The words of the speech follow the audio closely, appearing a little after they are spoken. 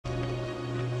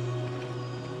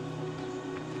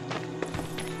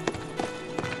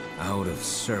out of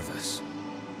service.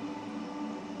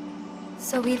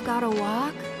 So we've got to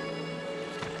walk?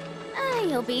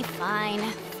 You'll be fine.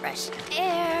 Fresh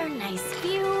air, nice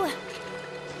view.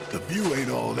 The view ain't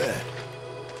all that.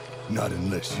 Not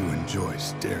unless you enjoy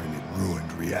staring at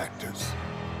ruined reactors.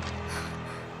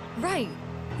 Right.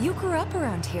 You grew up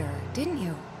around here, didn't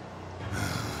you?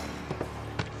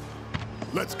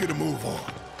 Let's get a move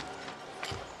on.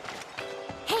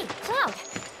 Hey, Cloud!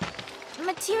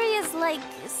 Materia's like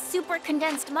super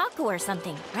condensed Mako or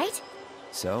something, right?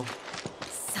 So?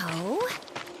 So?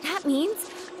 That means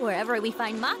wherever we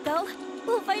find Mako,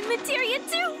 we'll find materia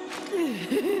too!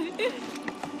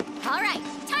 Alright,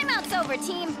 timeout's over,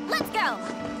 team. Let's go!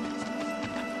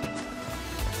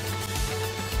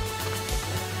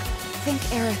 I think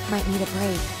Aerith might need a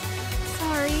break.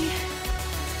 Sorry.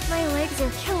 My legs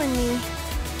are killing me.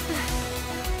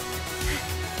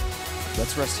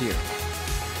 Let's rest here.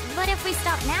 But if we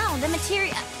stop now, the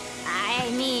materia...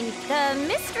 the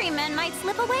mystery men might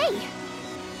slip away.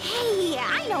 Hey,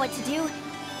 I know what to do.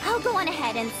 I'll go on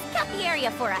ahead and scout the area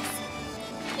for us.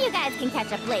 You guys can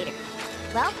catch up later.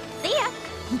 Well, see ya!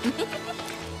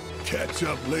 Catch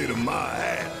up later, my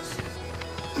ass.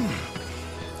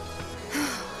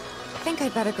 I think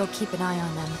I'd better go keep an eye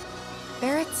on them.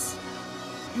 Barrett's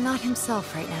not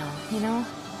himself right now, you know?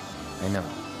 I know.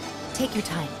 Take your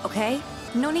time, okay?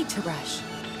 No need to rush.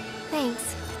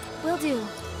 Thanks. Will do.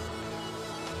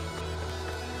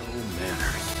 Oh,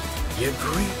 manners. You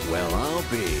agree? Well, I'll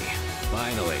be.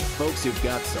 Finally, folks who've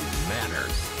got some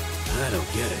manners. I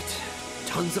don't get it.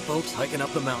 Tons of folks hiking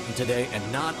up the mountain today,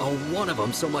 and not a one of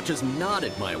them so much as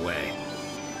nodded my way.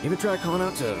 Even tried calling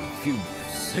out to a few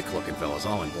sick-looking fellas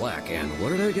all in black, and what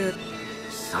did I get?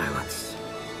 Silence.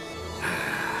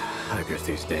 Hikers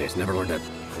these days never learn to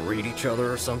greet each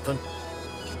other or something.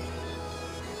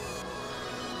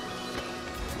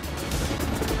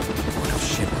 What else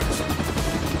shivers?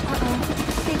 Uh-oh.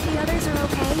 Think the others are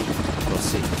okay? We'll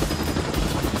see.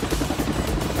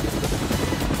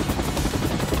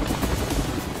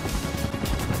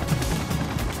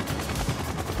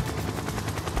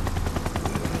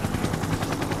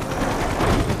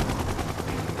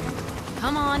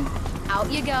 Come on, out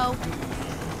you go.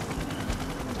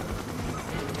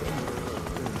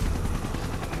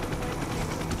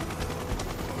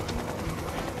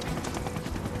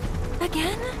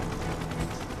 Again?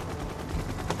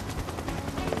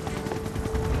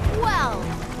 Well,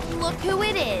 look who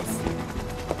it is.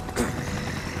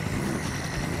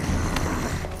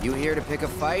 You here to pick a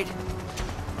fight?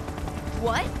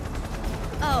 What?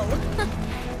 Oh,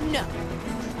 no.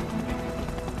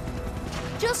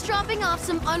 Just dropping off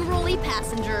some unruly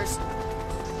passengers.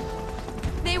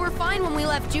 They were fine when we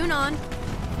left Junon,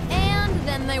 and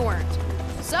then they weren't.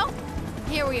 So,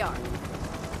 here we are.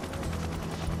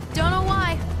 Don't know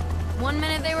why. One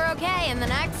minute they were okay, and the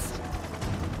next...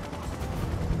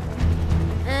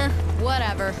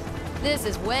 whatever. This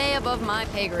is way above my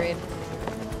pay grade.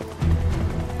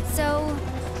 So,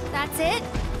 that's it?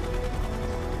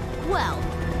 Well,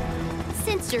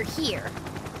 since you're here...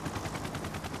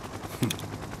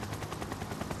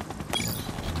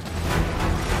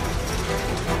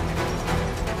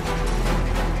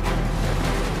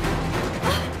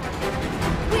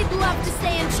 We'd love to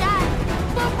stay and chat,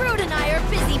 but Rude and I are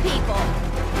busy people.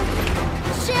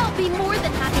 She'll be more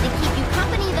than happy to keep you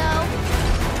company, though.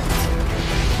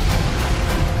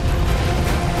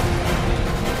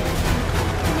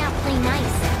 Now play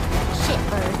nice,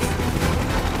 shitbirds.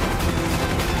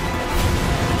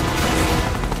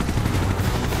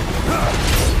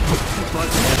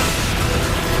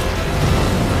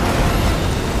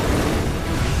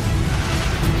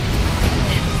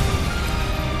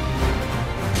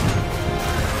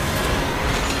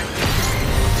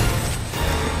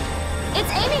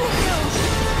 It's aiming at you!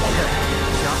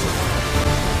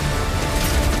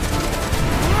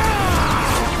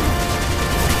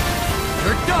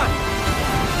 You're done!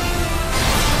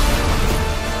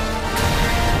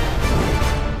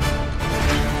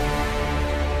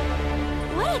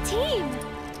 What a team!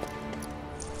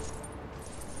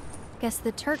 Guess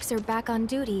the Turks are back on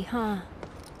duty, huh?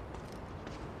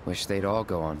 Wish they'd all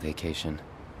go on vacation.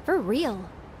 For real.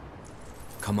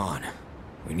 Come on.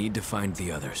 We need to find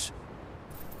the others.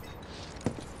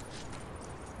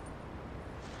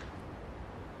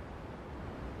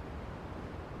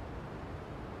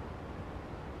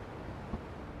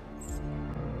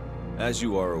 As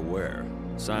you are aware,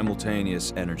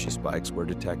 simultaneous energy spikes were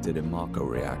detected in Mako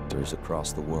reactors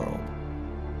across the world.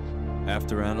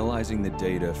 After analyzing the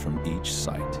data from each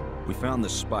site, we found the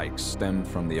spikes stemmed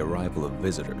from the arrival of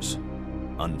visitors,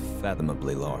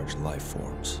 unfathomably large life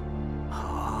forms.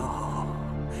 Oh,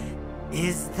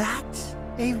 Is that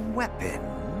a weapon?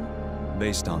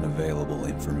 Based on available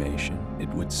information, it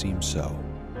would seem so.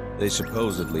 They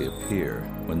supposedly appear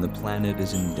when the planet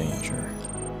is in danger.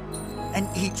 And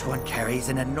each one carries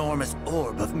an enormous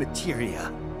orb of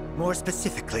materia. More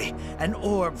specifically, an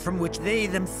orb from which they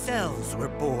themselves were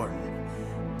born.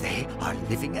 They are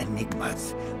living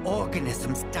enigmas,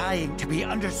 organisms dying to be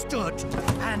understood.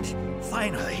 And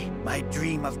finally, my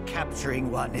dream of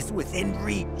capturing one is within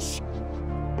reach.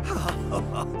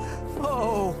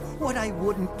 Oh, what I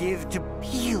wouldn't give to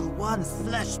peel one's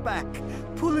flesh back,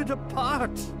 pull it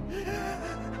apart,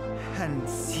 and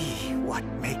see what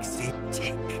makes it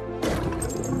tick.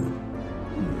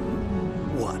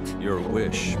 What? Your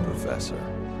wish, Professor,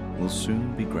 will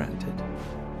soon be granted.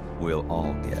 We'll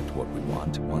all get what we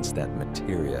want once that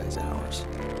materia is ours.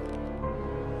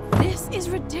 This is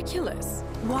ridiculous.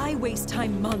 Why waste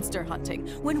time monster hunting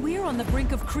when we're on the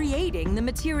brink of creating the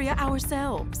materia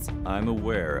ourselves? I'm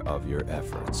aware of your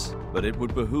efforts, but it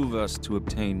would behoove us to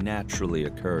obtain naturally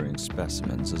occurring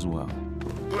specimens as well.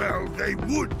 Well, they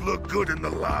would look good in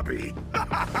the lobby.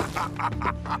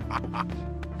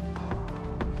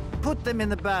 Put them in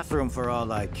the bathroom for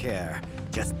all I care.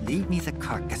 Just leave me the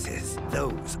carcasses.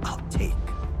 Those I'll take.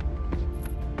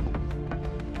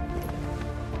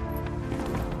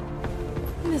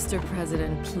 Mr.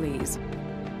 President, please.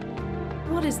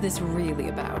 What is this really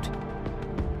about?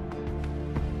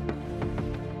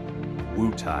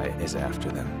 Wutai is after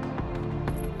them.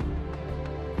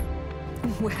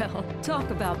 Well, talk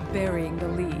about burying the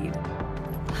lead.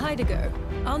 Hidego,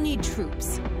 I'll need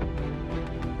troops.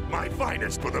 My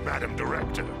finest for the Madam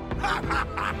Director.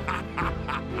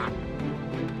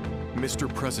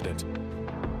 Mr. President.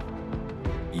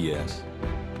 Yes?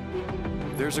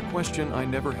 There's a question I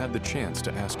never had the chance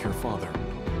to ask your father.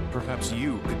 Perhaps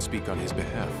you could speak on his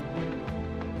behalf.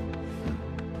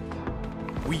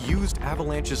 We used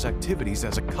Avalanche's activities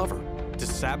as a cover to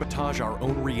sabotage our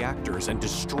own reactors and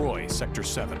destroy Sector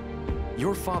 7.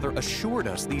 Your father assured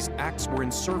us these acts were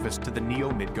in service to the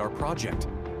Neo-Midgar project.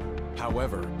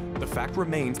 However, the fact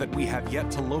remains that we have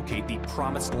yet to locate the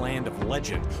promised land of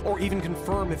legend, or even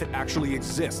confirm if it actually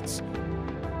exists.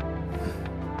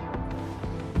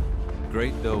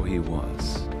 Great though he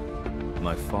was,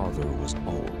 my father was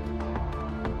old.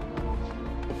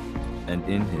 And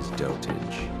in his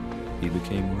dotage, he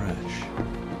became rash.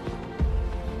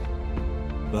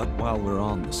 But while we're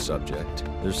on the subject,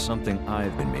 there's something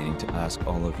I've been meaning to ask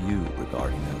all of you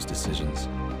regarding those decisions.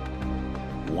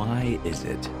 Why is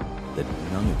it that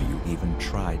none of you even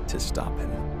tried to stop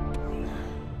him?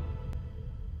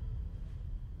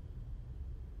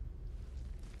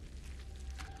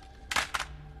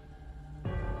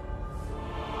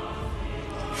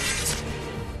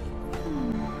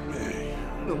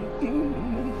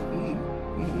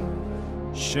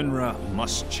 Shinra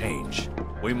must change.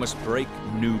 We must break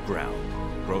new ground,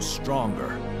 grow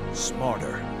stronger,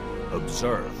 smarter,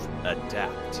 observe,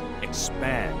 adapt,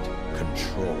 expand,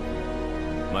 control.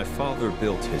 My father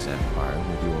built his empire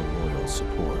with your loyal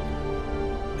support,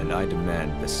 and I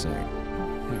demand the same.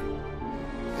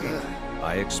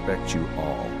 I expect you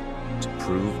all to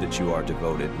prove that you are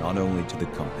devoted not only to the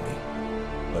company,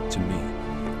 but to me.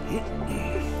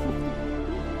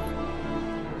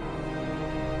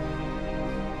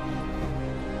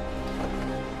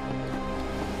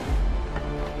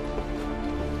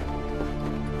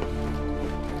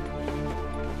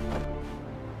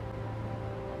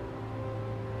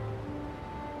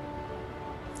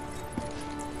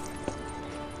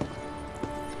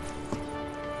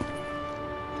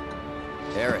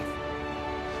 Aerith.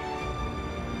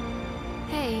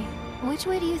 Hey, which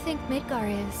way do you think Midgar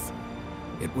is?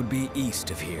 It would be east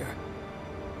of here.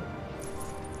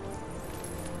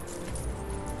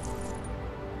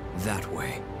 That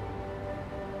way.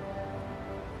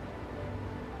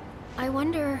 I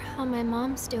wonder how my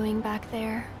mom's doing back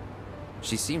there.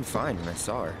 She seemed fine when I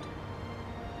saw her.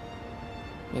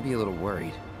 Maybe a little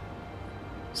worried.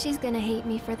 She's gonna hate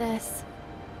me for this.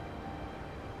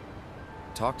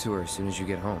 Talk to her as soon as you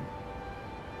get home.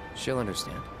 She'll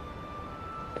understand.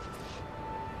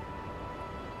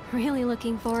 Really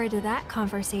looking forward to that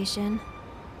conversation.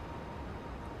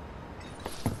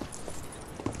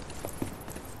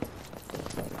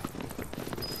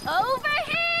 Over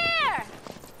here!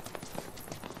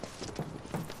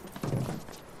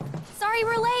 Sorry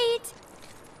we're late.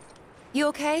 You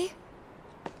okay?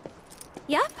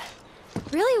 Yep.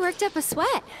 Really worked up a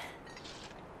sweat.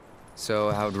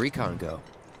 So, how'd recon go?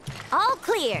 All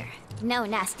clear. No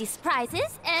nasty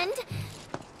surprises, and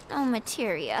no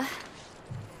materia.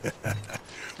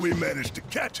 We managed to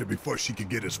catch her before she could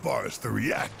get as far as the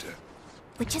reactor.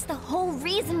 which is the whole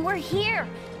reason we're here.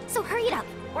 So hurry it up,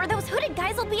 or those hooded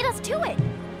guys will beat us to it.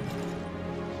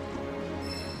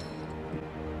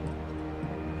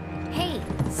 Hey,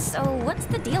 so what's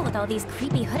the deal with all these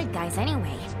creepy hooded guys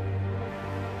anyway?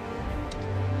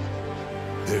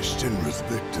 They're Shinra's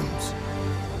victims.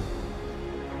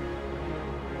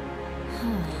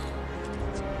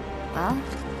 Well,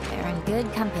 they're in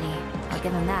good company. I'll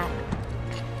give them that.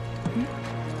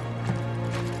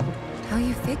 How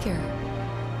you figure?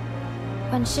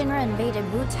 When Shinra invaded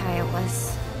Wutai, it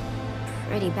was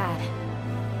pretty bad.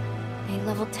 They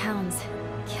leveled towns,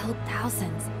 killed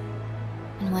thousands.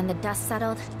 And when the dust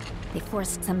settled, they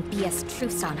forced some BS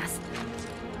truce on us.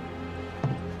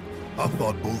 I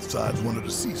thought both sides wanted a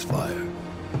ceasefire.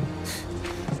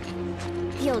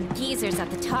 The old geezers at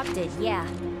the top did, yeah.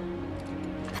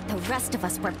 But the rest of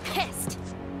us were pissed.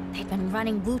 They'd been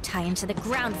running Wutai into the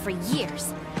ground for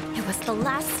years. It was the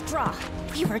last straw.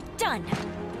 We were done.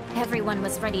 Everyone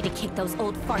was ready to kick those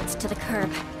old farts to the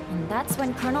curb. And that's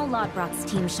when Colonel Lodbrok's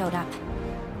team showed up.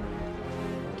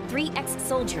 3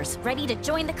 ex-soldiers ready to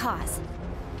join the cause.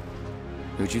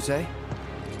 Who'd you say?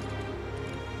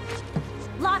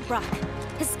 Lodbrok.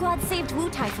 His squad saved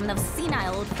Wutai from those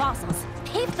senile old fossils,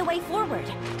 paved the way forward.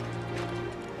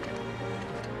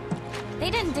 They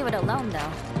didn't do it alone,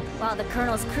 though. While the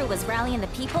Colonel's crew was rallying the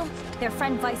people, their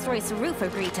friend Viceroy Saruf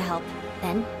agreed to help.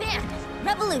 Then, bam!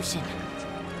 Revolution!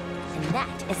 And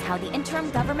that is how the interim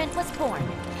government was born.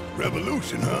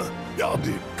 Revolution, huh? Y'all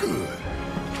did good.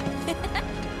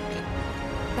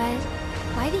 But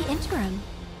why the interim?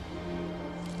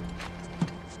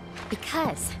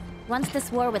 Because once this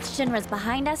war with Shinra's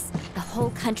behind us, the whole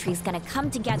country's gonna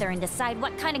come together and decide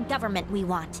what kind of government we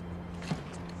want.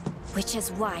 Which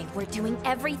is why we're doing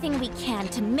everything we can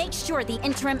to make sure the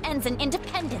interim ends in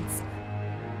independence.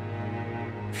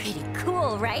 Pretty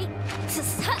cool, right?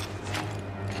 Just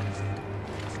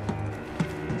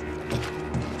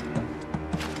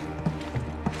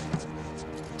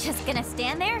gonna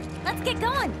stand there? Let's get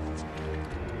going!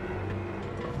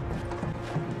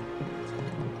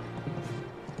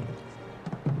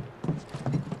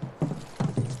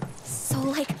 So,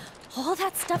 like, all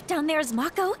that stuff down there is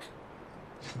Mako?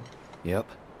 Yep.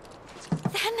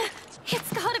 Then,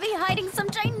 it's gotta be hiding some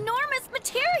ginormous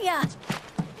materia!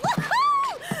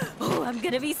 Woohoo! Oh, I'm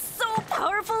gonna be so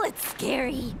powerful, it's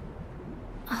scary!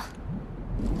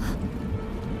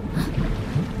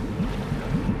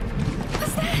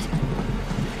 What's that?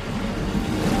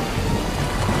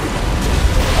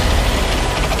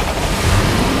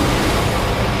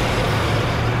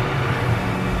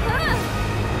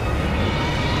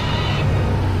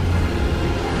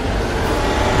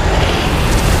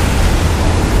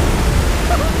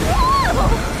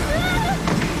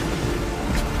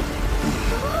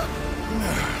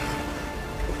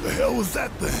 What was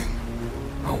that thing?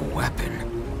 A weapon.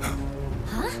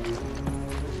 Huh?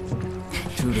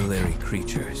 Tutelary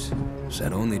creatures,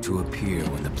 said only to appear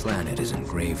when the planet is in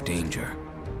grave danger.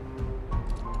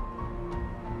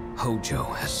 Hojo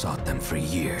has sought them for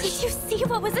years. Did you see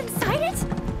what was inside it?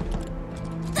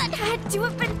 That had to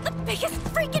have been the biggest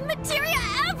freaking materia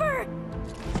ever!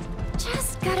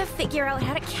 Just gotta figure out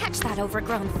how to catch that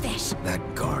overgrown fish. That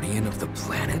guardian of the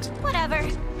planet? Whatever.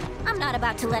 I'm not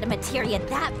about to let a materia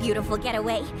that beautiful get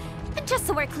away. And just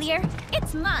so we're clear,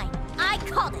 it's mine. I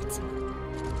called it.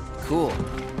 Cool.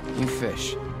 You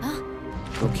fish. Huh?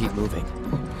 We'll keep moving.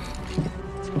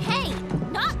 Hey,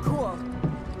 not cool.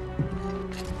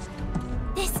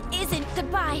 This isn't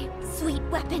goodbye, sweet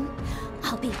weapon.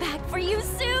 I'll be back for you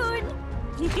soon.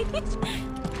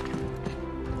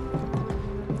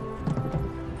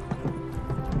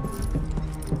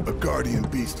 A guardian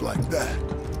beast like that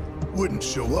wouldn't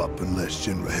show up unless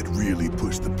Shinra had really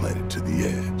pushed the planet to the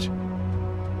edge.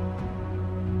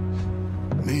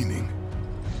 Meaning,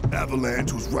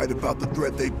 Avalanche was right about the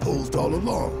threat they posed all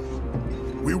along.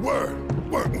 We were,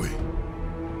 weren't we?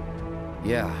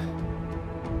 Yeah.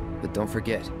 But don't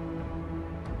forget,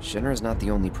 Shinra's not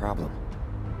the only problem.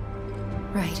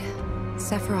 Right.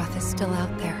 Sephiroth is still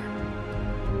out there.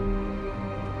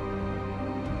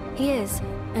 He is,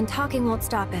 and talking won't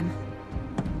stop him.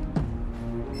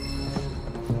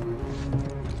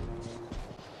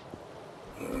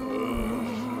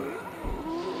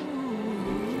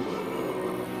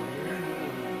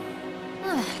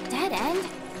 Dead end?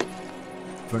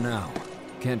 For now.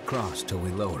 Can't cross till we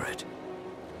lower it.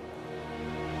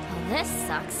 Well, this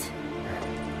sucks.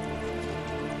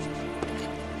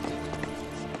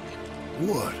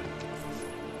 What?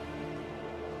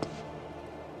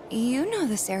 You know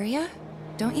this area,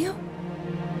 don't you?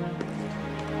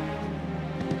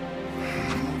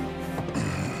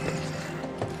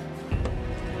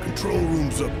 control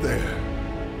room's up there,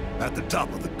 at the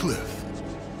top of the cliff.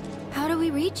 How do we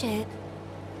reach it?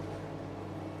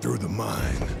 Through the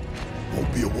mine.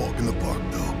 Won't be a walk in the park,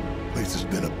 though. Place has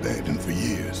been abandoned for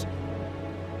years.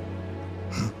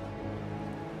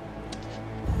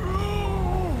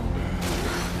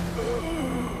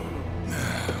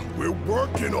 We're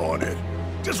working on it.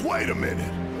 Just wait a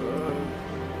minute.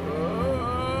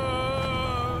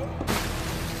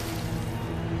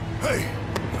 Hey!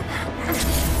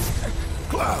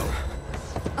 Cloud!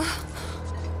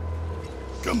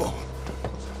 Come on.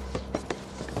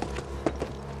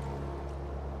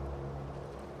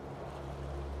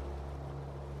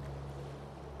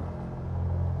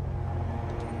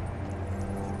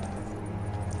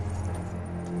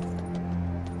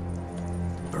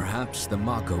 Perhaps the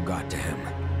Mako got to him.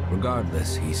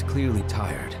 Regardless, he's clearly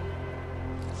tired.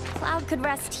 Cloud could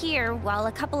rest here while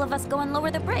a couple of us go and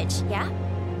lower the bridge, yeah?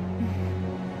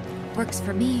 Works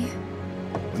for me.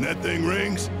 When that thing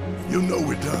rings, you'll know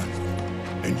we're done.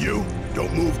 And you,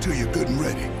 don't move till you're good and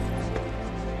ready.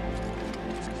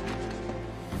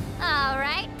 All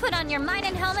right, put on your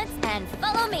mining helmets and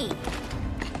follow me.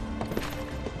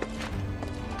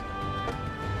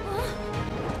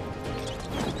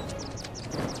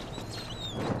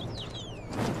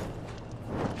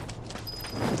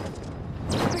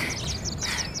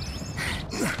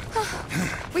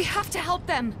 We have to help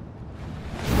them!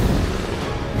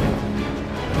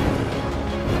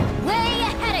 Way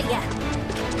ahead of ya!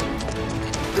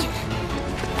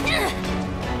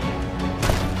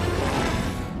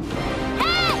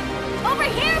 Hey! Over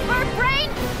here, bird brain!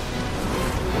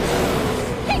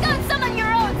 Take on someone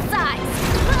your own size!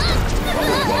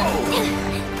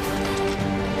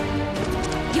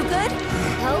 You good?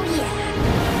 Oh yeah.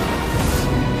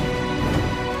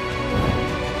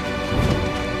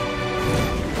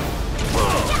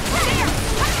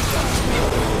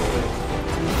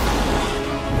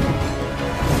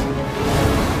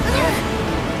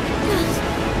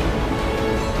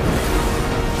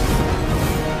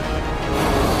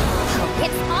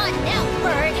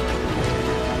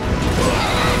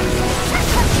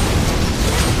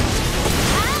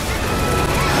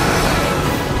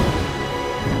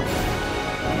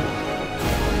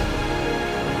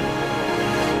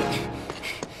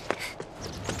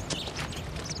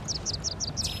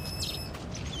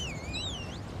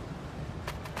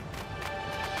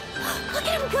 Look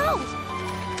at him go!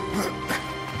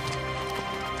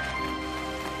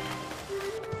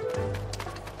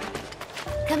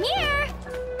 Come here!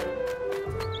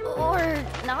 Or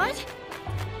not?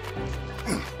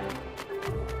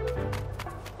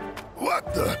 What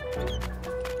the?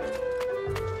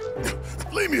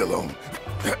 Leave me alone.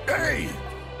 Hey!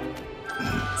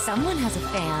 Someone has a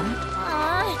fan.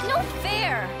 No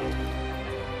fair!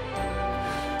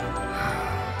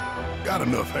 Got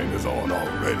enough hangers on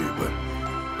already, but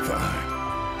fine.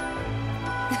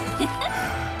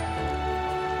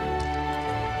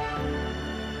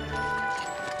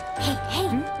 Hey,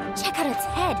 check out its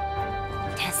head.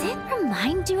 Does it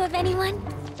remind you of anyone?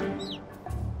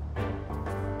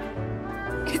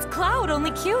 It's Cloud,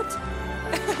 only cute!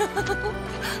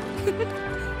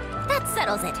 That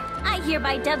settles it. I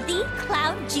hereby dub thee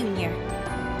Cloud Jr.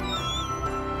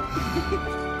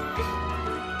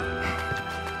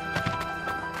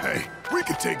 Hey, we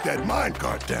could take that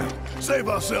minecart down. Save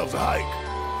ourselves a hike.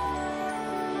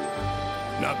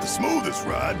 Not the smoothest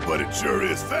ride, but it sure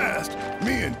is fast.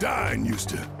 Me and Dine used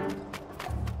to...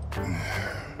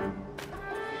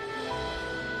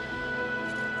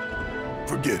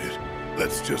 Forget it.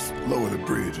 Let's just lower the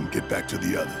bridge and get back to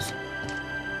the others.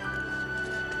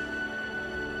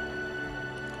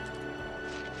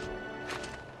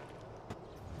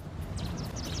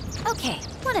 Okay,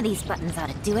 one of these buttons ought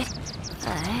to do it.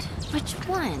 But which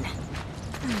one?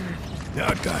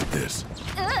 I got this.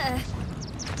 Ugh.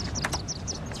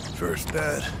 First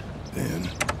that, then...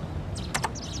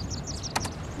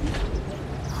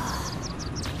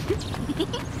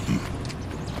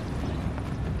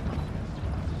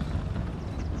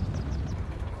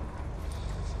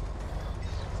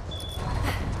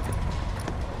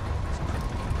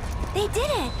 They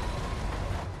did it!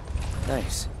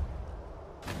 Nice.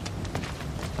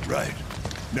 Right.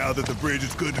 Now that the bridge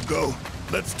is good to go,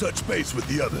 let's touch base with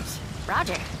the others.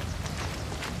 Roger.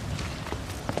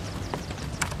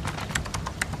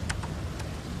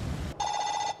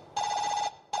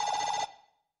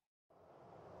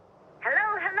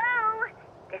 Hello?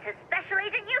 This is Special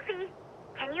Agent Yuffie.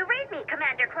 Can you read me,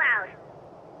 Commander Cloud?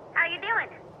 How you doing?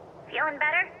 Feeling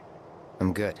better?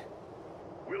 I'm good.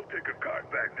 We'll take a cart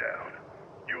back down.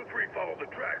 You three follow the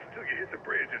tracks till you hit the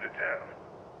bridge into town.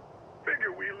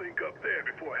 Figure we link up there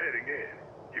before heading in.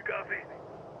 You copy?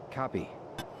 Copy.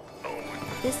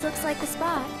 This looks like the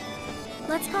spot.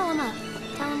 Let's call him up.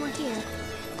 Tell him we're here.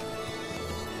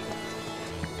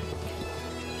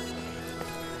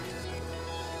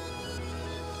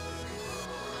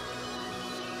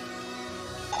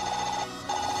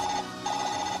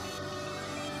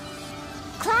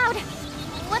 Cloud!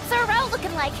 What's our route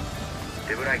looking like?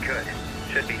 Did what I could.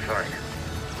 Should be fine.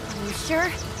 Are you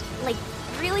sure? Like,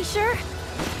 really sure?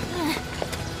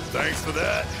 Thanks for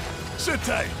that. Sit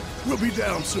tight. We'll be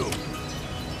down soon.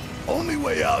 Only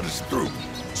way out is through,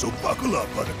 so buckle up,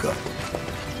 Buttercup.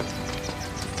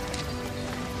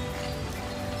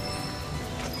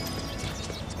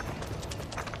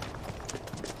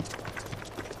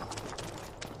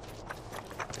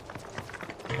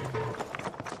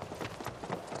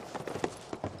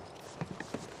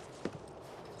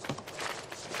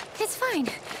 It's fine.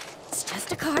 It's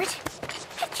just a card.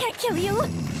 It can't kill you.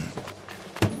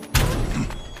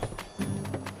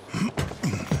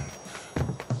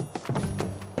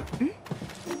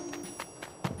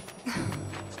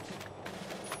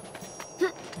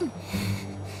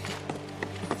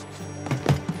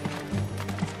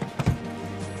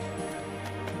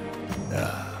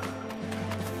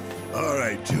 All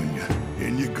right, Junior.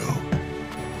 In you go.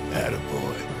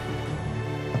 Attaboy.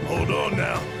 Hold on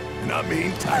now, and I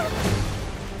mean tight.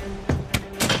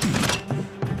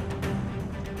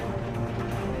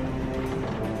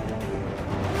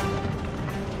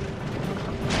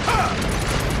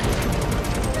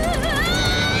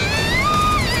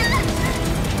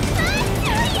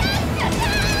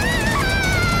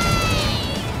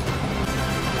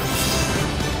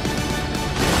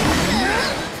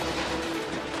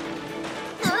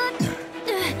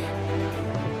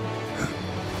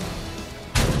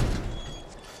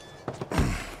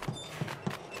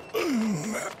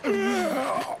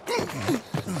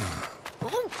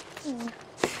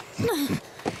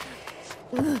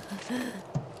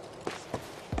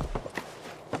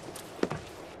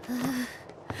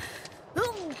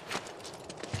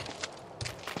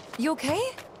 You okay?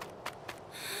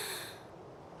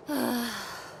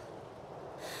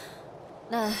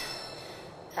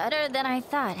 Better than I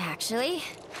thought, actually.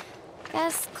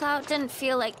 Guess Cloud didn't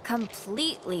feel like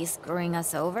completely screwing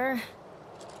us over.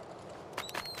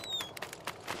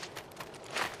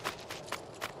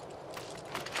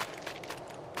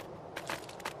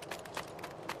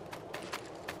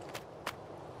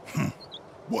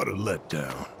 What a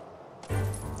letdown.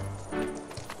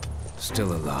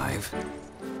 Still alive?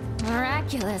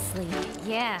 Miraculously,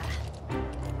 yeah.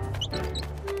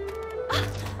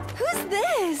 Who's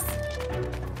this?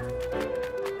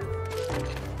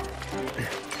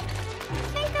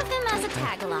 Think of him as a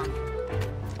tag-along.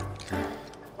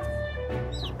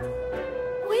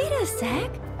 Wait a sec.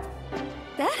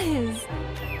 That is...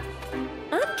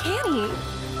 uncanny.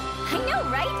 I know,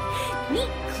 right?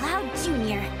 Meet Cloud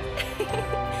Jr.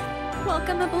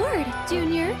 Welcome aboard,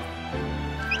 Junior.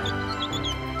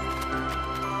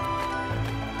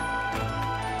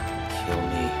 Kill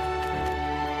me.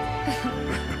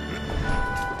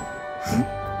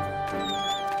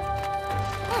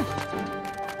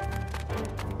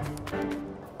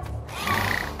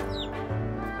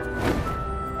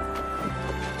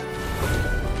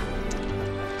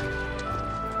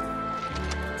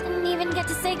 Didn't even get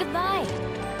to say goodbye.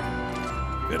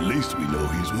 At least we know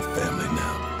he's with family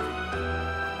now.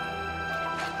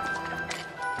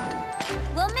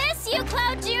 We'll miss you,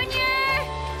 Cloud Jr.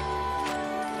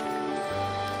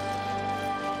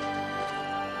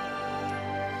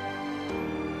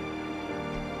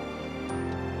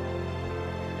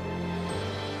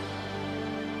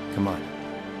 Come on.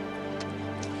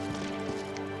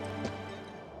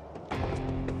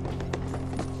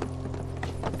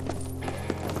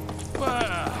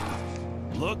 Wow!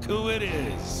 Look who it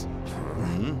is.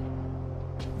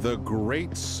 The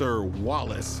great Sir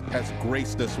Wallace has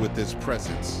graced us with his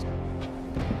presence.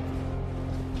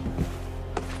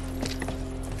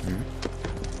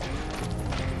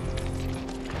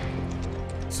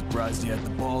 Surprised you had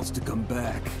the balls to come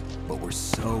back, but we're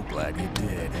so glad you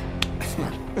did.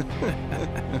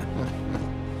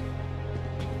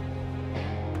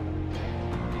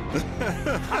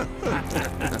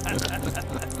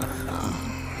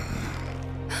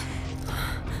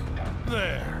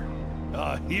 There.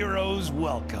 A hero's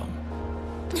welcome.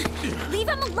 Leave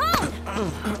him alone!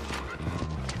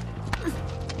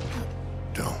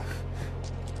 Don't.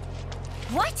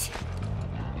 What?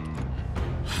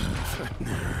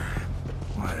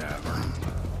 Whatever.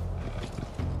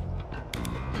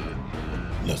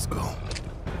 Let's go.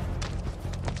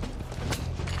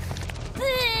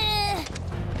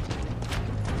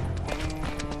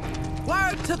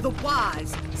 To the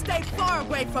wise, stay far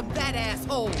away from that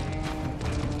asshole!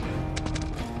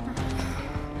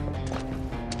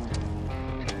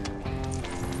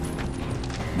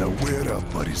 Now where'd our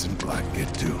buddies in black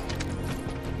get to?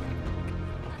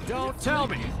 Don't tell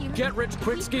me!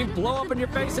 Get-rich-quick scheme blow up in your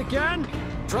face again?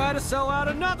 Try to sell out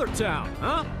another town,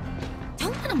 huh?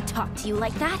 Don't let him talk to you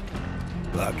like that.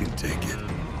 I can take it.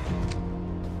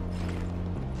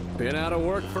 Been out of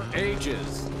work for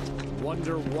ages.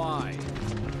 Wonder why.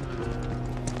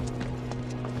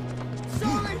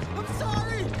 Sorry! I'm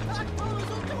sorry! I promise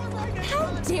I'll do it right now!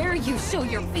 How dare you show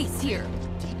your face here?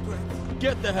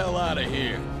 Get the hell out of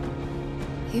here!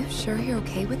 You sure you're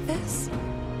okay with this?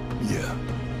 Yeah.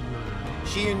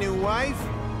 She a new wife?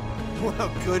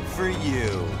 Well, good for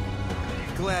you.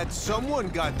 Glad someone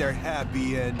got their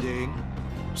happy ending.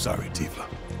 Sorry, Tifa.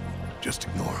 Just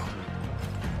ignore him.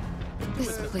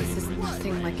 This place is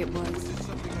nothing like it was.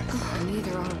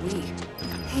 Neither are we.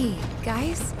 Hey,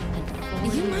 guys?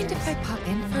 You mind if I pop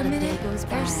in for a minute?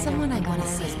 There's someone I want to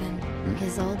see.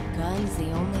 His old gun's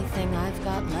the only thing I've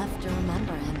got left to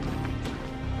remember him by.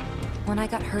 When I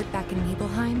got hurt back in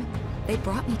Nibelheim, they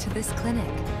brought me to this clinic.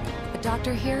 The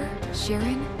doctor here,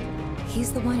 Sharon,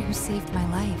 he's the one who saved my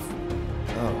life.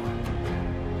 Oh.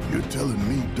 You're telling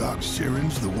me Doc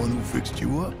Sharon's the one who fixed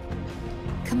you up?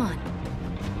 Come on.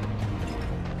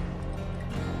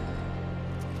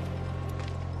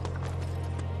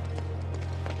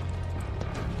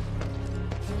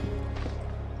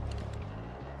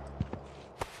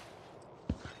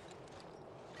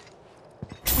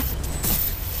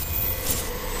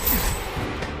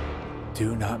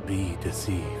 Do not be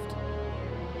deceived.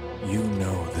 You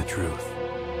know the truth.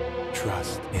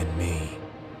 Trust in me.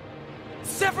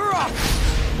 Sephiroth!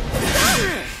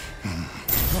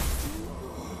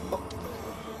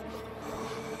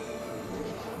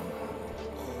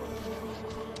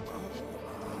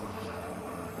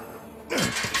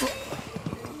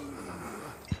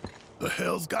 The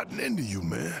hell's gotten into you,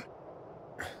 man?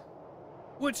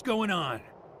 What's going on?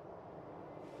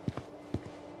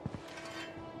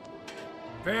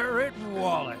 Barrett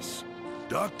Wallace.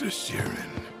 Dr.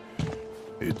 Sharon.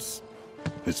 It's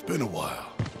been a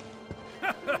while.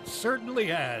 Certainly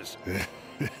has.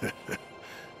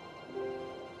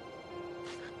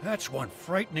 That's one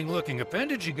frightening-looking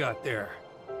appendage you got there.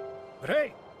 But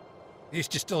hey, at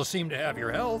least you still seem to have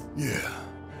your health. Yeah,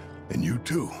 and you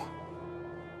too.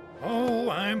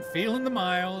 Oh, I'm feeling the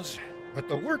miles, but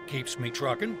the work keeps me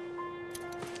trucking.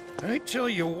 I tell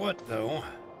you what, though.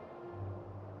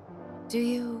 Do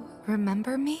you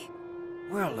remember me?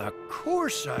 Well, of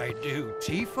course I do,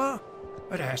 Tifa.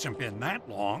 It hasn't been that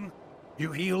long.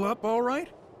 You heal up all right?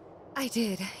 I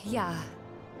did, yeah.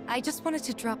 I just wanted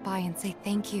to drop by and say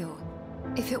thank you.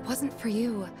 If it wasn't for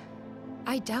you,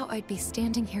 I doubt I'd be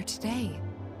standing here today.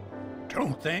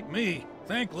 Don't thank me.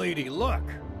 Thank Lady Luck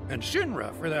and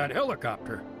Shinra for that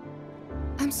helicopter.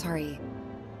 I'm sorry,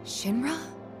 Shinra?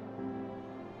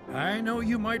 I know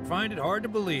you might find it hard to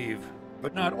believe,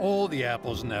 but not all the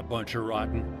apples in that bunch are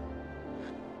rotten.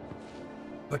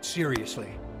 But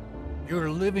seriously, you're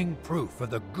living proof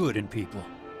of the good in people.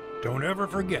 Don't ever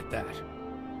forget that.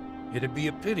 It'd be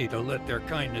a pity to let their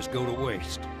kindness go to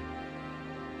waste.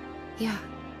 Yeah.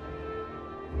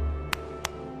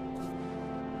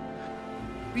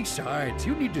 Besides,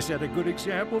 you need to set a good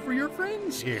example for your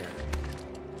friends here.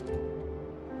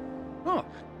 Oh,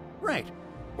 right.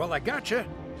 Well, I gotcha.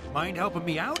 Mind helping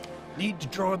me out? Need to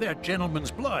draw that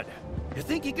gentleman's blood. You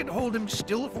think you can hold him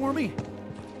still for me?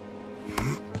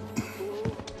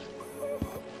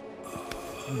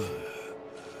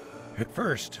 At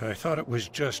first, I thought it was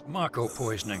just Mako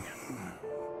poisoning.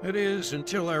 That is,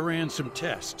 until I ran some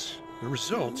tests. The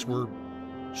results were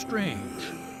strange.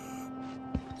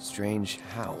 Strange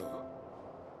how?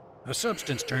 A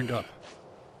substance turned up.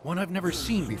 One I've never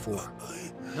seen before.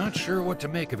 Not sure what to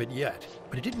make of it yet,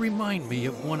 but it did remind me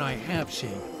of one I have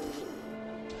seen.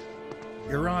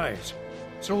 Your eyes.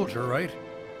 Soldier, right?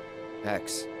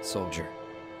 Soldier.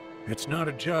 It's not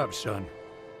a job, son.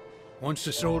 Once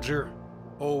a soldier,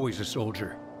 always a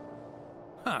soldier.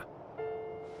 Huh.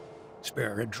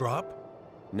 Spare a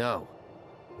drop? No.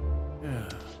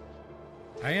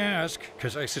 I ask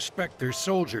because I suspect there's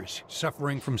soldiers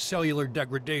suffering from cellular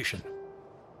degradation.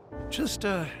 Just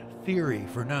a theory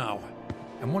for now,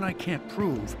 and one I can't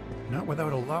prove, not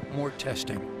without a lot more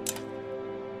testing.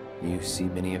 You see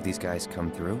many of these guys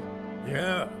come through?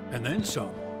 Yeah, and then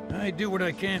some. I do what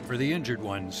I can for the injured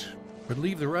ones, but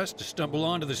leave the rest to stumble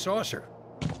onto the saucer.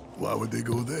 Why would they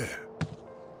go there?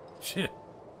 Shit.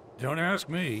 Don't ask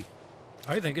me.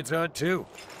 I think it's odd too.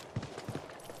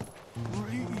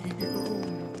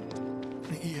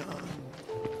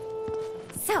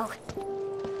 So...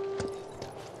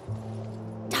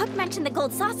 Doug mentioned the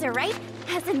gold saucer, right?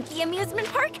 As in the amusement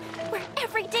park, where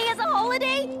every day is a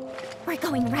holiday? We're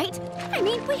going, right? I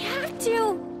mean, we have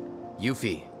to!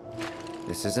 Yuffie,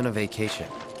 this isn't a vacation.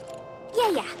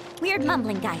 Yeah. Weird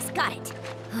mumbling guys, got it.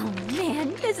 Oh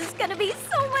man, this is gonna be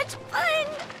so much fun!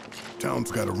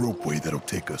 Town's got a ropeway that'll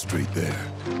take us straight there.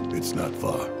 It's not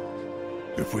far.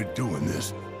 If we're doing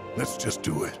this, let's just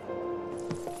do it.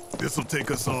 This'll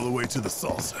take us all the way to the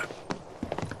saucer.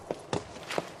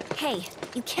 Hey,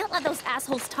 you can't let those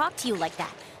assholes talk to you like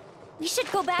that. We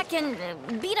should go back and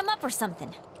beat them up or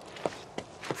something.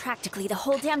 Practically the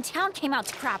whole damn town came out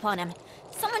to crap on him.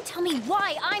 Someone tell me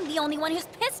why I'm the only one who's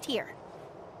pissed here.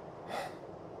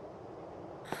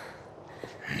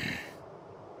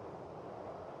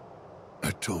 I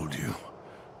told you,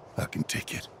 I can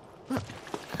take it.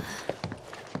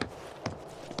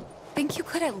 Think you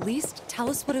could at least tell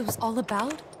us what it was all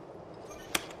about?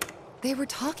 They were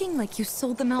talking like you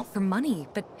sold them out for money,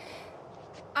 but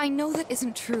I know that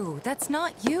isn't true. That's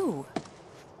not you.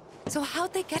 So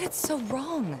how'd they get it so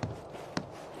wrong?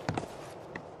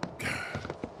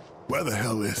 Where the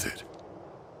hell is it?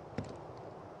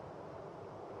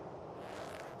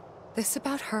 This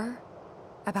about her?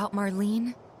 About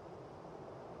Marlene?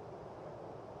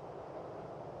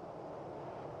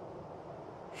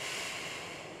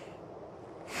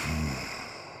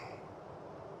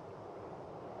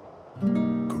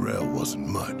 Corel wasn't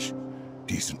much.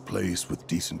 Decent place with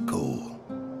decent coal.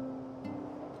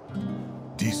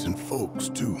 Decent folks,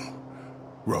 too.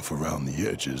 Rough around the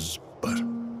edges, but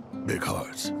big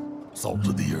hearts. Salt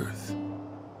of the earth.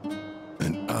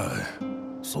 And I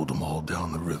sold them all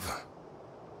down the river.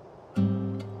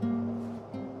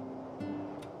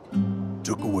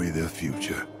 Took away their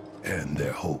future and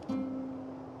their hope.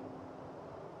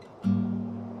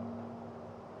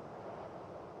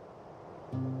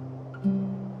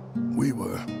 We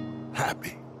were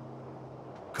happy.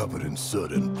 Covered in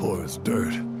soot and poor as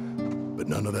dirt. But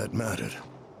none of that mattered.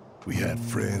 We had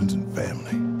friends and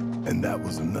family, and that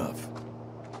was enough.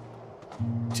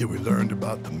 Till we learned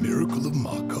about the miracle of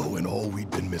Mako and all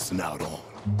we'd been missing out on.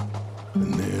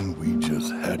 And then we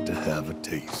just had to have a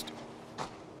taste.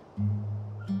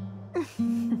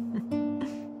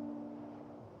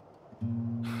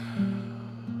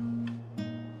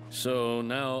 So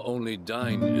now only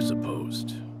Dyne is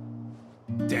opposed.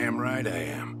 Damn right I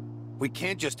am. We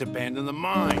can't just abandon the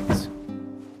mines.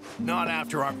 Not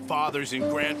after our fathers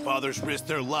and grandfathers risked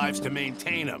their lives to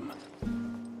maintain them.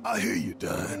 I hear you,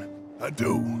 Dyne. I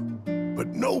do. But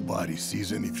nobody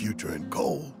sees any future in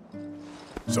coal.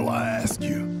 So I ask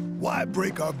you, why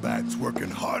break our backs working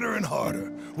harder and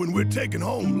harder when we're taking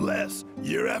home less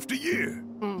year after year?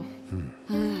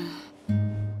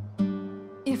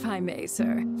 If I may,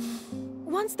 sir.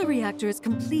 Once the reactor is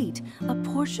complete, a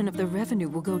portion of the revenue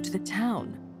will go to the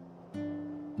town.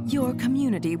 Your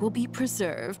community will be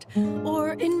preserved,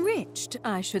 or enriched,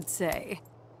 I should say.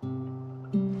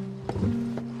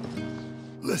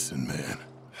 Listen, man.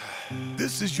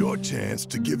 This is your chance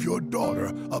to give your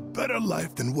daughter a better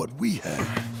life than what we had.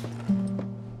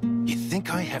 You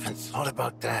think I haven't thought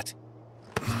about that?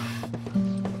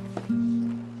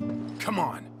 Come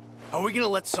on. Are we gonna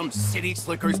let some city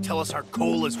slickers tell us our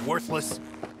coal is worthless?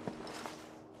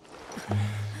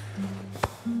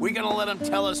 We gonna let them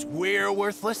tell us we're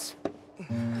worthless?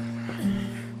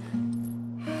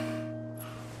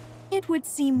 It would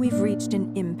seem we've reached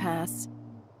an impasse.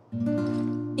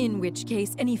 In which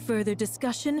case, any further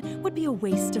discussion would be a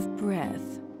waste of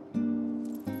breath.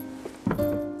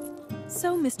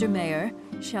 So, Mr. Mayor,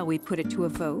 shall we put it to a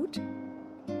vote?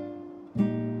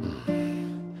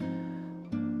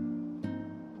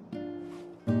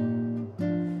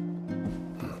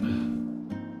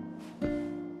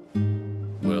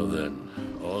 Well then,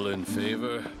 all in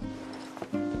favor?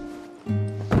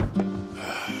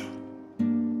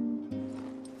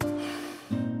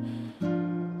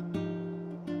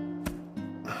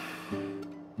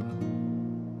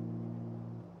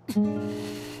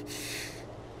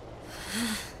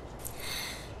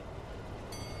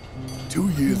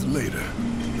 Later,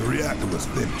 the reactor was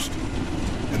finished,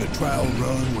 and the trial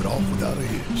run went off without a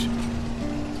hitch.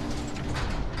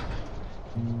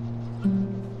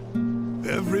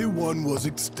 Everyone was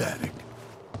ecstatic,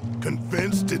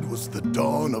 convinced it was the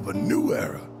dawn of a new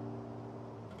era.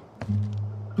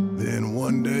 Then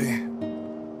one day...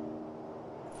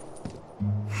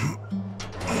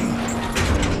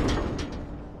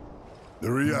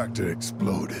 the reactor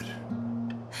exploded.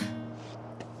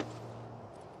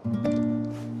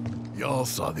 Y'all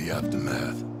saw the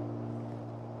aftermath.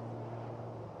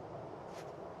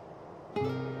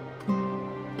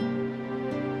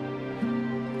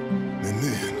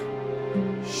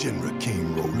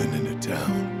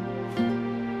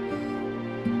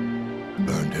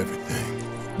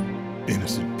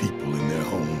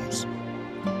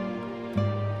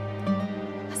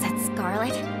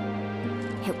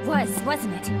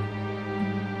 wasn't it?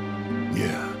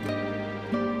 Yeah.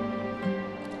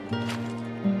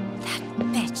 That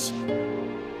bitch.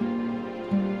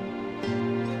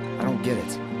 I don't get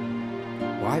it.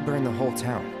 Why burn the whole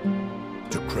town?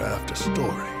 To craft a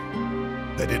story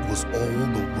that it was all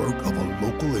the work of a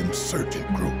local insurgent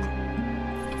group.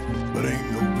 But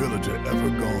ain't no villager ever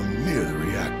gone near the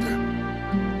reactor.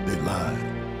 They lied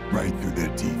right through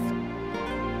their teeth.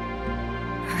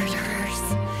 Murderers.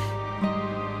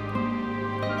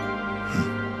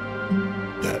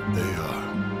 That they are.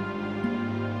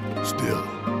 Still,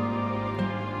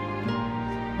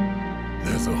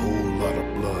 there's a whole lot of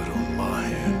blood on my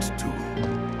hands, too.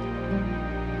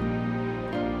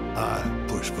 I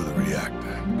pushed for the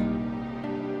reactor.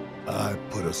 I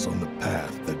put us on the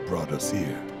path that brought us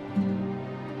here.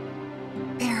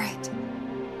 Barrett.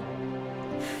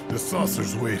 The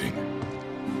saucer's waiting.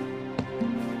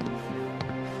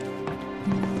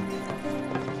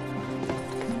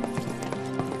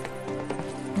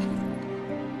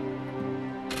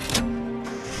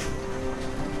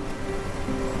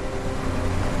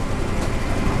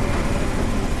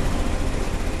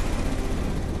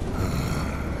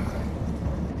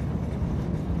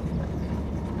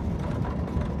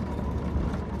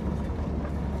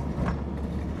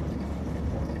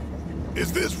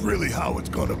 Is this really how it's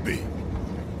gonna be?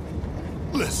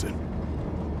 Listen,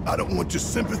 I don't want your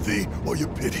sympathy or your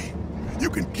pity. You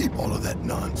can keep all of that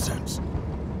nonsense.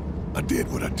 I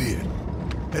did what I did,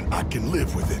 and I can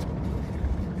live with it.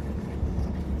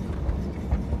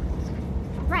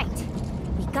 Right.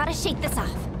 We gotta shake this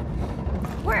off.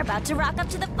 We're about to rock up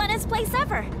to the funnest place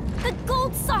ever. The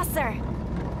Gold Saucer.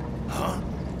 Huh?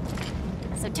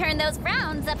 So turn those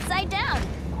frowns upside down.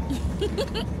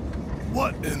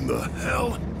 What in the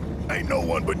hell? Ain't no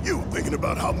one but you thinking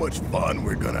about how much fun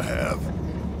we're gonna have.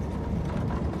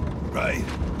 Right?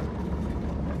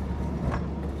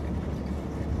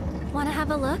 Wanna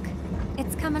have a look?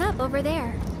 It's coming up over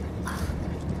there.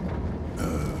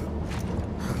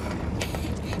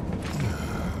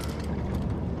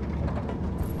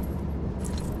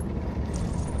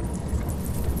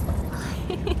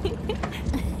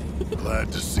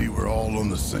 Glad to see we're all on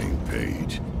the same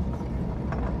page.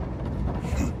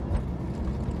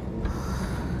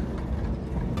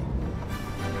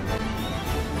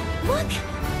 Look!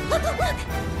 Look, look, look!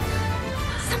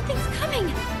 Something's coming!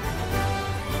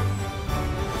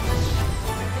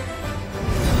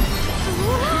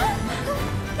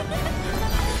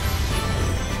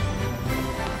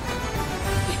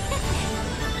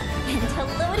 And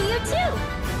hello to you too!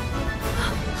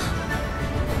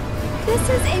 This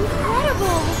is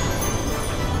incredible!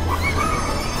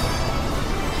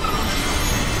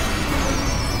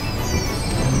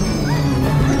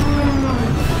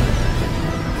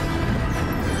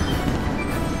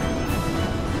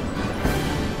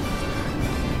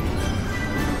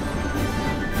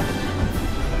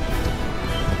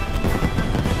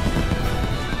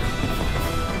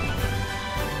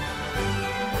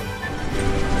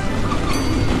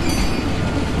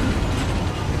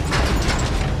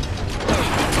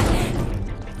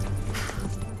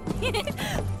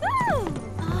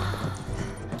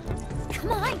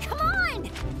 Come on, come on!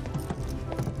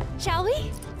 Shall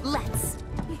we? Let's.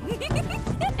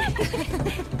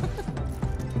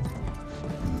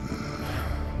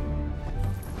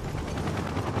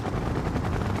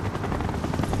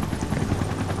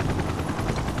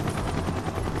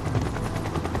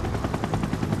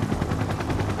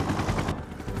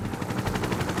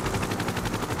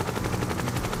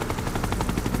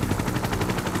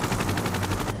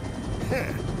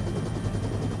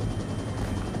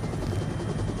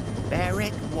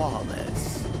 Barrett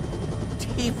Wallace,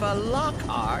 Tifa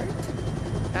Lockhart,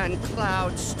 and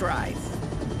Cloud Strife.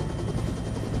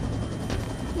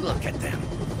 Look at them.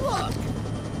 Look!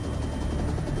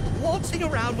 Waltzing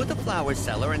around with the flower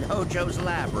seller and Hojo's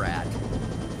lab rat.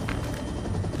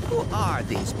 Who are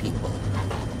these people?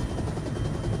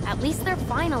 At least they're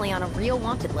finally on a real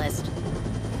wanted list.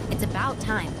 It's about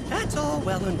time. That's all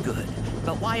well and good,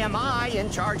 but why am I in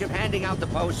charge of handing out the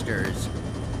posters?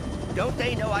 Don't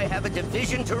they know I have a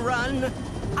division to run?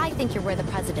 I think you're where the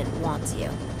president wants you.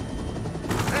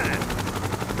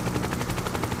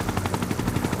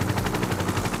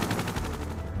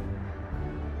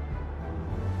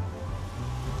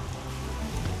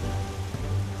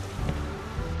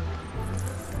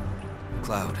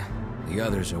 Cloud, the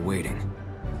others are waiting.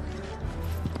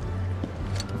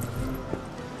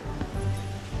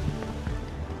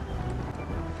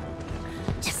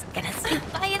 Just gonna scoot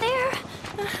by you there.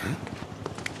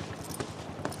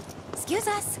 Excuse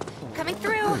us. Coming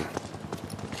through.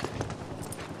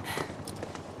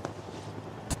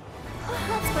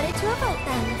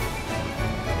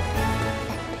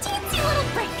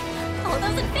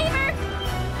 girls in favor!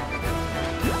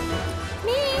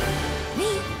 Me! Me!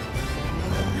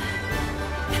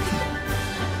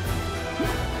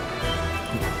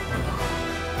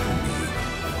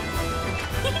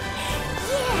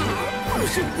 Yeah!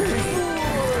 Motion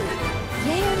reward!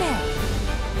 Yay or nay?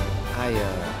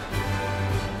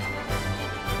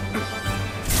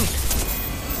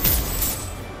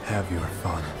 Have your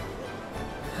fun.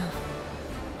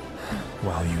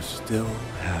 While you still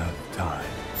have time.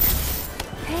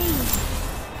 Hey.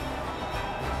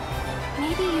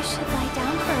 Maybe you should lie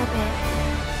down for a bit.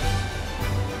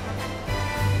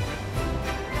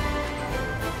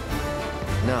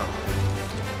 No.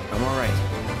 I'm alright.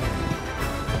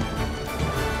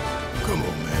 Come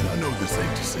on, man. I know this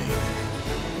ain't the same.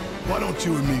 Why don't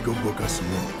you and me go book us some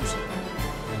rooms?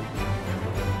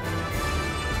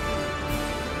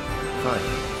 Fine.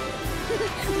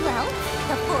 Well,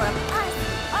 the four of us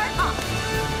are off.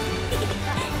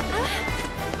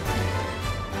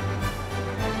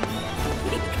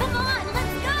 Come on,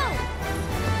 let's go!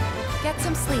 Get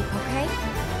some sleep, okay?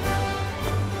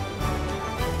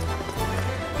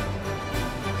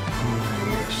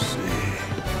 Let's see.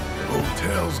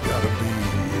 Hotel's gotta be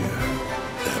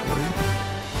that way.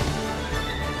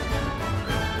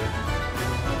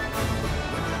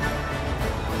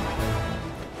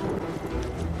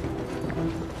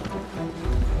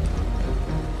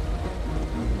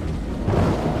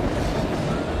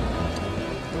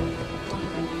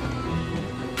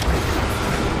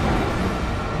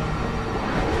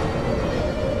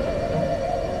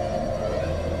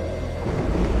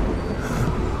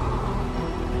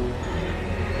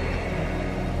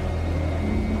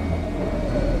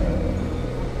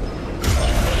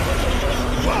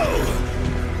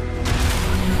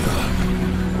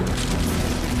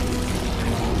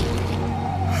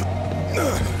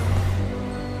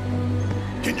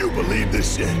 Can you believe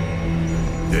this shit?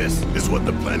 This is what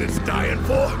the planet's dying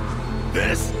for?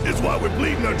 This is why we're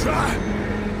bleeding her dry?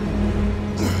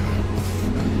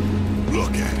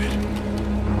 Look at it.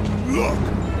 Look.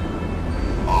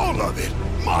 All of it.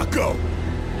 Mako.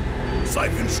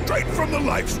 Siphoned straight from the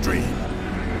life stream.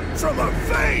 From her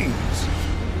veins.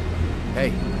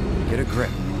 Hey, get a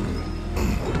grip.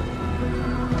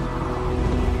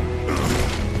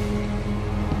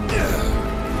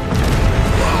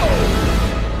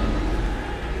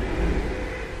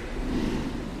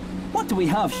 What do we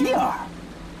have here?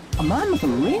 A man with a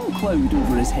rain cloud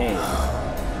over his head.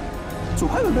 So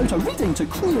how about a reading to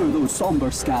clear those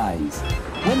somber skies?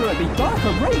 Whether it be dark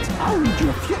or bright, I'll read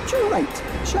your future right.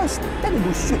 Just didn't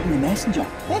go shooting the messenger,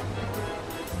 eh?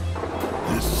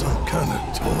 This some kind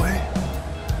of toy?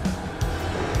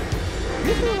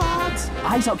 Evening, lads.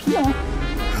 Eyes up here.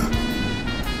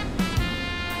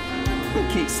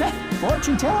 Okay, Seth,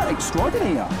 fortune teller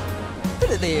extraordinaire. Put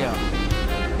it there.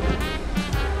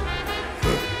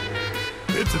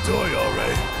 It's a toy, all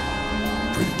right.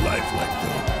 Pretty lifelike,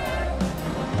 though.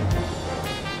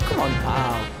 Come on,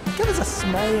 pal. Give us a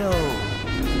smile.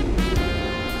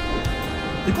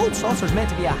 The gold saucer's meant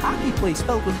to be a happy place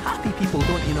filled with happy people,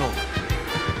 don't you know?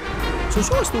 So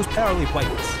show us those pearly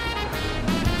whites.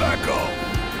 Back off.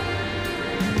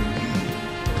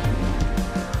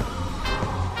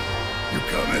 You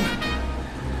coming?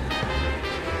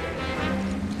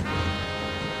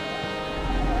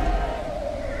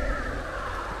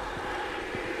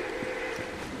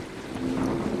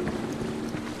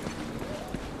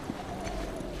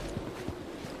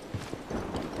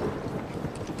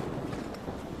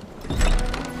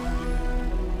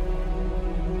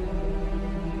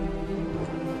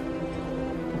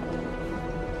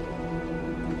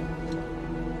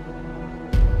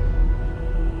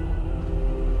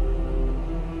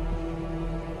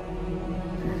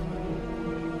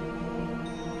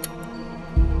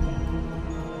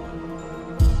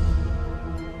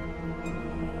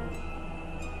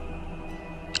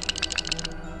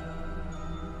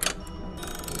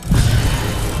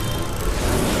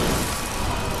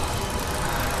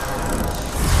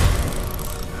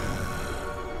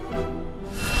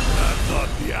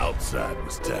 Outside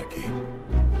was tacky.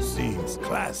 Seems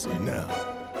classy now.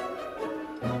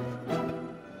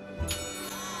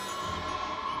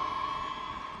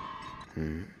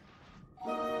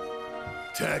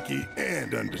 Tacky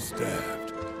and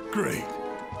understaffed. Great.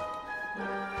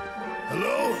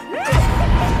 Hello?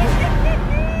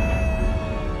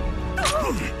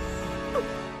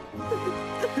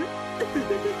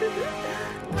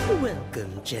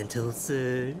 Welcome, gentle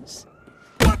sirs.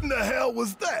 What in the hell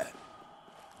was that?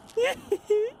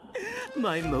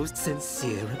 My most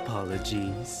sincere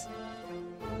apologies.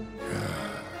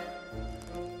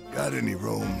 Got any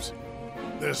rooms?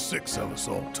 There's 6 of us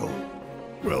all told.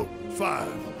 Well, 5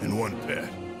 and 1 pet.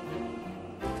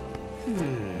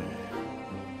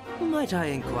 Might I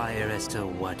inquire as to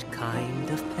what kind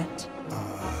of pet?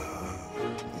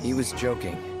 He was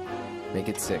joking. Make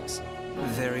it 6.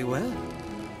 Very well.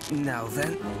 Now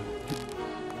then...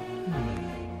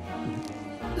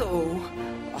 Oh,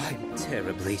 I'm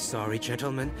terribly sorry,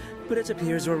 gentlemen, but it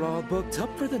appears we're all booked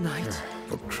up for the night.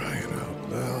 For crying out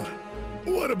loud.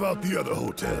 What about the other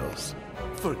hotels?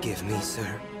 Forgive me,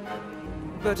 sir.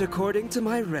 But according to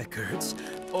my records,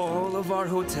 all of our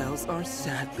hotels are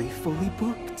sadly fully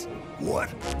booked. What?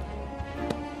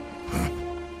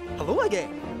 Hello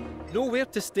again. Nowhere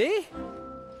to stay?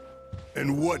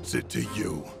 And what's it to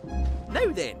you?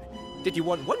 Now then, did you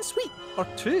want 1 suite or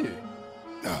 2?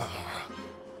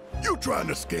 You trying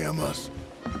to scam us?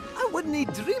 I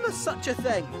wouldn't dream of such a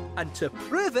thing. And to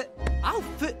prove it, I'll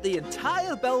foot the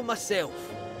entire bill myself.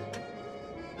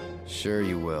 Sure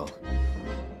you will.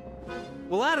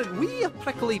 Well, aren't we a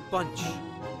prickly bunch?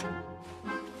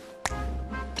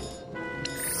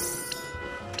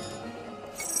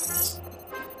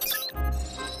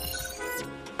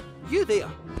 You there,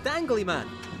 dangly man.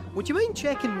 Would you mind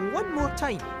checking one more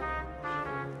time?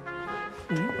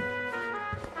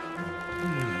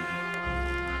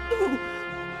 Oh,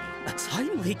 a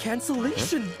timely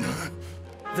cancellation.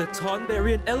 The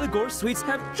Tonberry and Eligor suites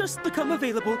have just become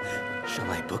available. Shall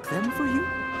I book them for you?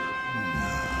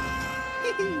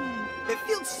 It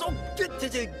feels so good to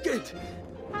do good.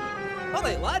 All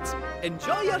right, lads,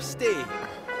 enjoy your stay.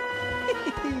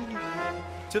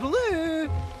 Toodaloo!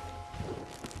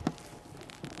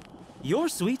 Your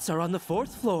suites are on the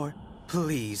 4th floor.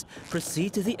 Please,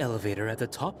 proceed to the elevator at the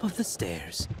top of the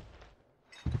stairs.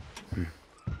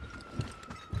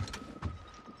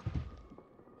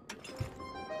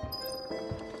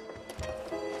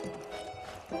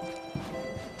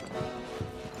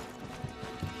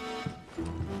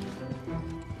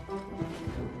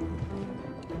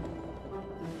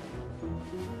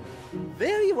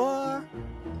 There you are.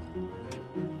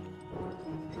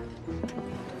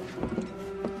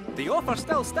 The offer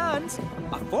still stands.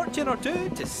 A fortune or 2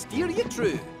 to steer you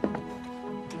true.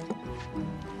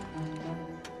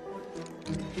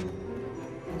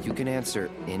 You can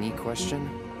answer any question?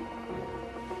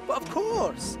 But of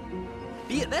course.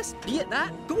 Be it this, be it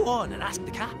that, go on and ask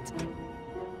the cat.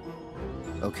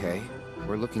 Okay,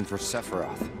 we're looking for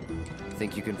Sephiroth.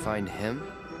 Think you can find him?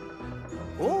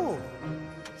 Oh,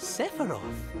 Sephiroth,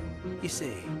 you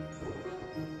say?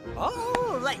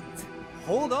 All right.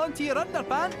 Hold on to your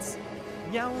underpants.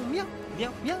 Meow, meow,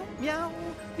 meow, meow, meow,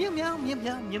 meow, meow, meow,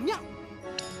 meow, meow, meow.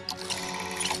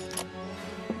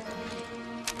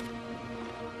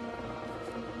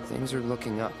 Things are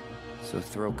looking up, so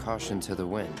throw caution to the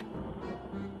wind.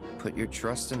 Put your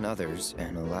trust in others,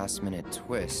 and a last-minute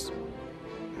twist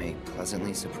may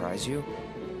pleasantly surprise you.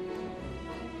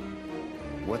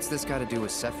 What's this got to do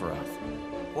with Sephiroth?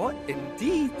 What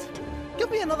indeed? Give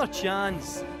me another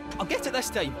chance. I'll get it this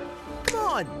time. Come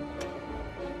on!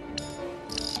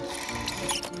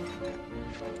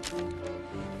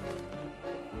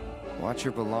 Watch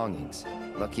your belongings.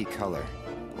 Lucky color.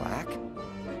 Black?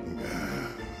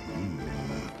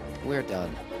 We're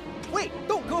done. Wait,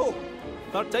 don't go!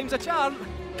 3rd time's a charm.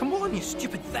 Come on, you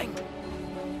stupid thing.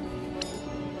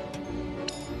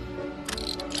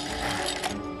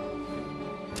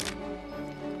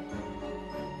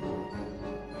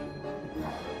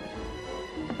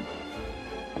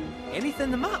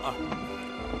 Anything the matter?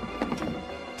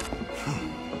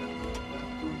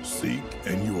 Seek,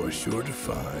 and you are sure to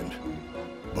find.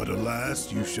 But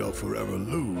alas, you shall forever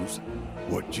lose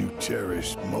what you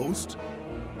cherish most.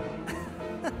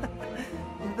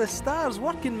 The stars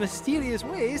work in mysterious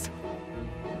ways.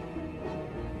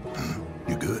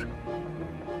 You good?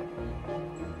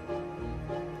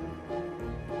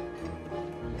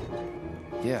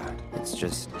 Yeah, it's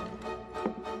just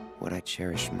what I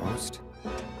cherish most.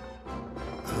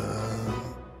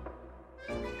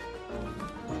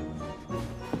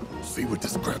 See what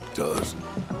this crap does?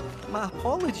 My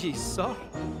apologies, sir.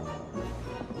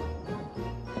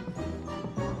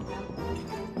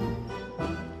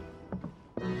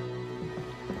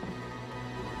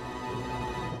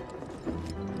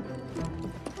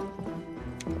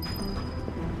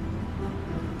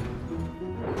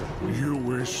 You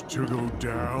wish to go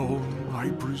down, I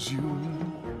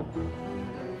presume?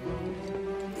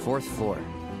 4th floor.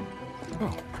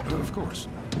 Oh, of course.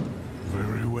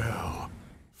 Very well.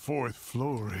 4th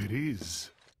floor it is.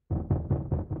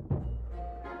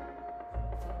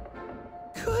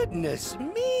 Goodness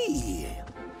me!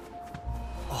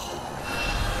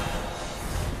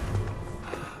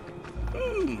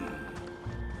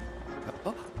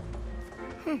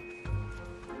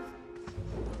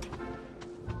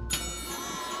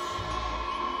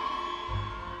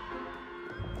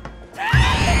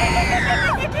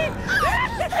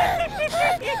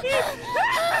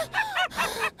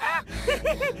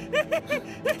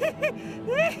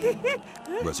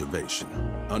 Reservation,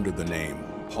 under the name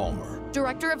Palmer.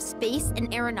 Director of Space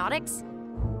and Aeronautics?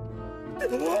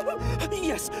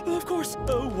 Yes, of course.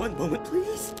 One moment,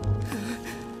 please.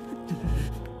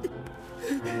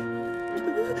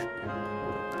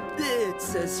 It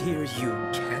says here you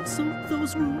canceled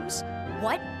those rooms?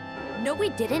 What? No, we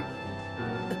didn't.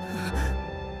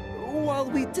 While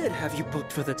we did have you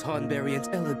booked for the Tonberry and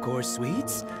Eligor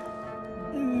suites,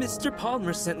 Mr.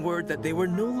 Palmer sent word that they were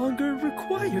no longer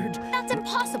required. That's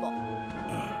impossible.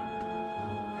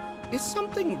 Is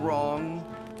something wrong?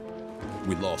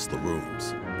 We lost the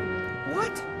rooms.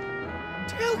 What?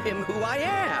 Tell him who I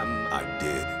am. I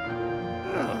did.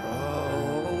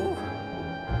 Oh.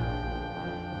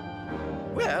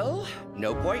 Well,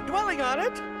 no point dwelling on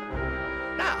it.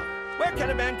 Now, where can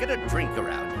a man get a drink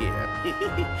around here?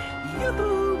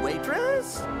 Yoo-hoo,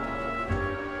 waitress!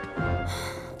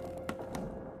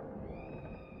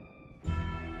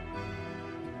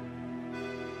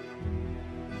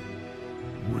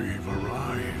 We've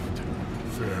arrived.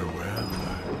 Farewell.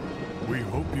 We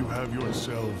hope you have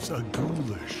yourselves a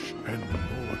ghoulish and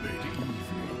morbid evening.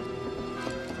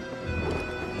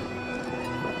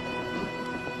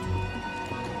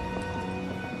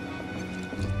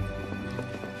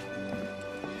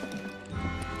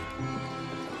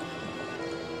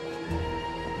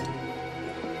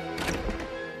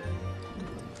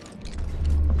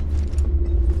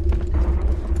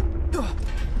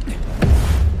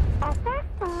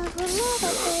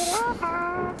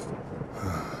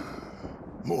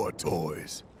 More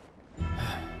toys.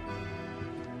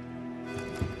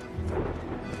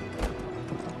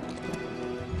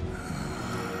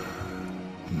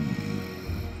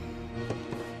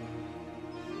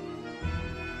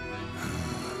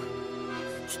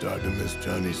 Starting to miss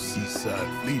Johnny's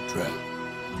seaside flea trap.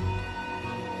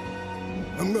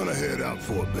 I'm gonna head out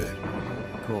for a bit.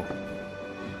 Cool.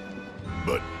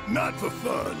 But not for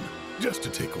fun, just to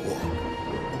take a walk.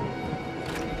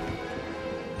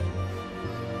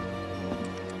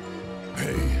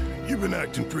 Hey, you've been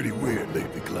acting pretty weird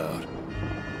lately, Cloud.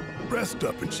 Rest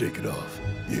up and shake it off.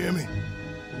 You hear me?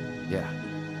 Yeah,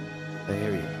 I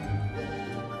hear you.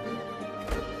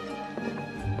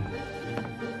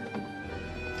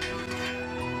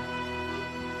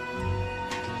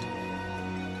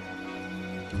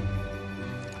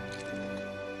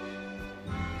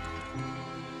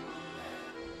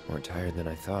 More tired than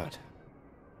I thought.